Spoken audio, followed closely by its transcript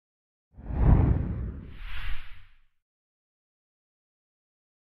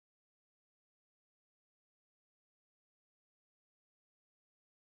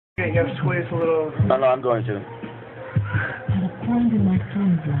Yeah, you gotta squeeze a little. No, I'm going to.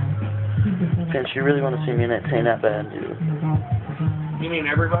 Can she really want to see me entertain that bad, dude? You mean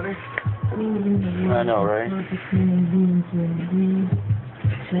everybody? I know, right?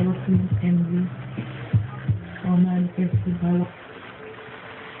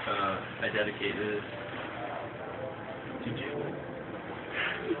 I dedicate this to Jalen.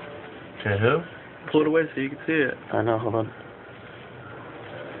 To who? Pull it away so you can see it. I know, hold on.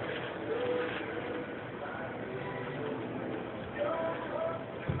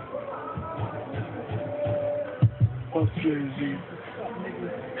 Oh, Jay-Z.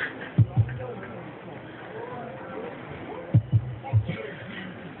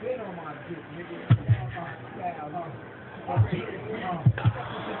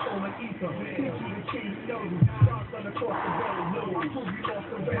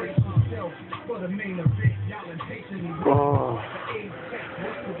 Oh.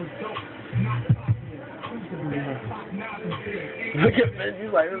 Look at Ben, you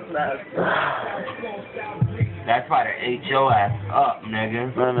like this last. That's why they ate your ass up,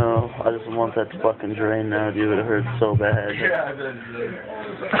 nigga. I know. I just want that fucking drain now, dude. It hurts so bad. Yeah, I bet it is.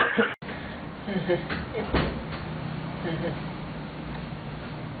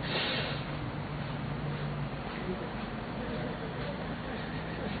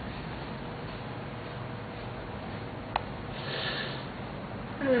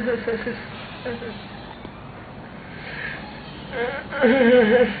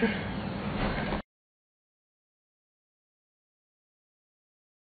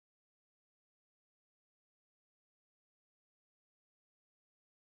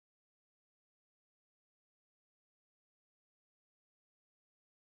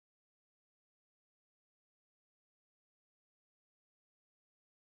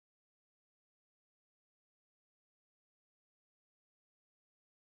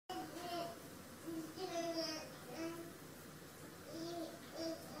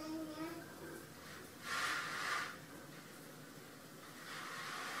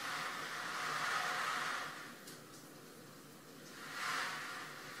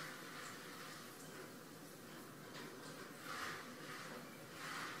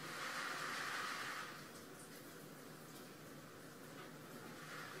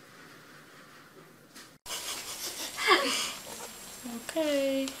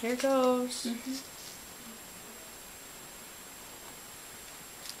 Okay, here goes.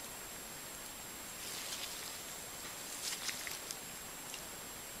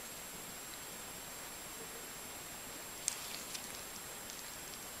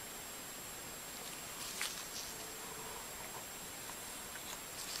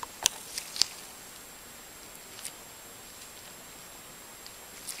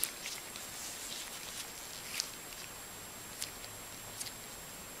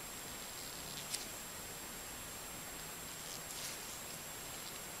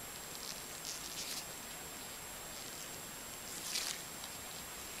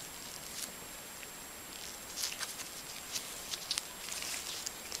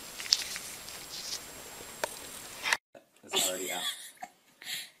 It's already out.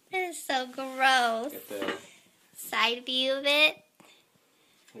 That is so gross. Get the, Side view of it.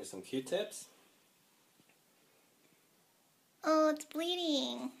 here's some Q-tips. Oh, it's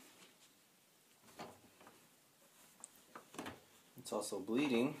bleeding. It's also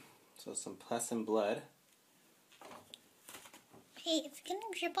bleeding, so some pus and blood. Hey, it's gonna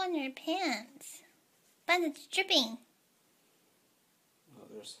drip on your pants. But it's dripping. Oh,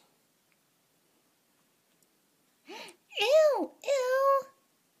 there's... Ew! Ew!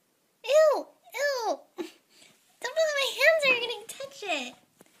 Ew! Ew! Don't know my hands are gonna touch it.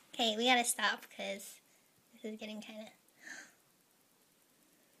 Okay, we gotta stop because this is getting kind of...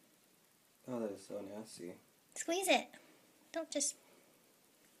 Oh, that is so nasty. Squeeze it. Don't just...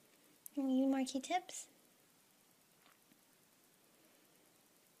 You need more Q-tips?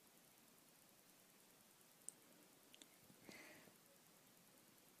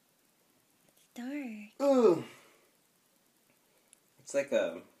 It's dark. Ooh! It's like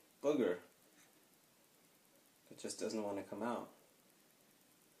a booger. It just doesn't want to come out.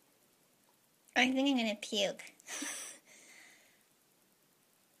 I think I'm gonna puke.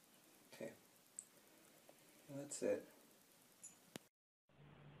 Okay. That's it.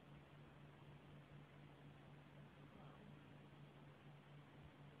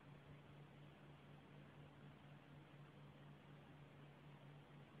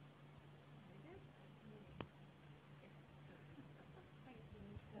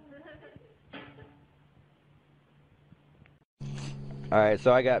 Alright,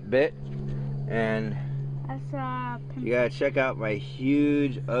 so I got bit, and You gotta check out my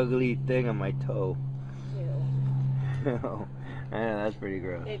huge, ugly thing on my toe. I know, that's pretty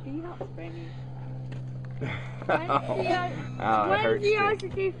gross. It helps, baby. Oh, it hurts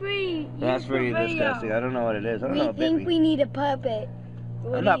too. That's pretty disgusting. I don't know what it is. I don't know. We think we need a puppet.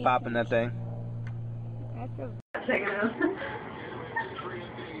 I'm not popping that thing.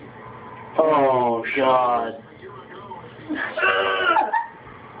 Oh God.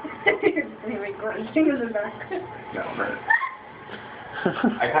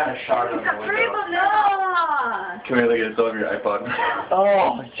 I kind of shot on the window. No! Come here, look at it. It's on your iPod.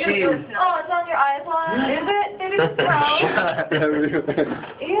 Oh, jeez. Oh, it's on your iPod? Is it? Maybe it's gross.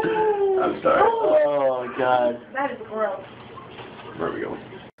 Ew. I'm sorry. Oh God. That is gross. Where are we going?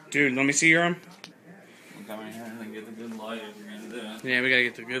 Dude, let me see your arm. I'm coming here and get the good light if you're gonna do it. Yeah, we gotta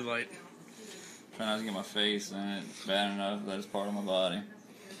get the good light. Try not to get my face in it. It's bad enough that it's part of my body.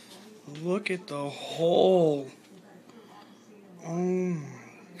 Look at the hole. Oh my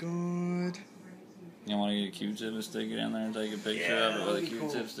God. You want to get a Q-tip and stick it in there and take a picture of it with a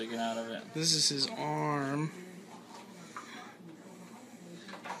Q-tip sticking out of it? This is his arm.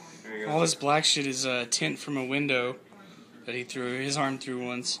 All this black shit is tint from a window that he threw his arm through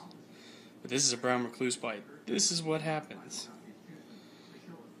once. But this is a brown recluse bite. This is what happens.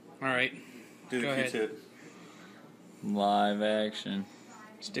 Alright. Do the Go ahead. Q-tip. Live action.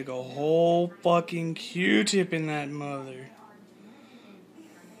 Stick a whole fucking Q-tip in that mother.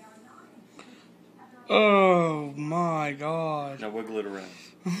 Oh my God. Now wiggle it around.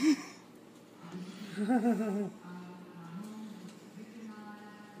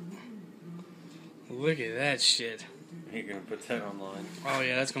 Look at that shit. You're gonna put that online. Oh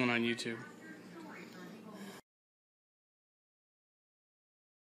yeah, that's going on YouTube.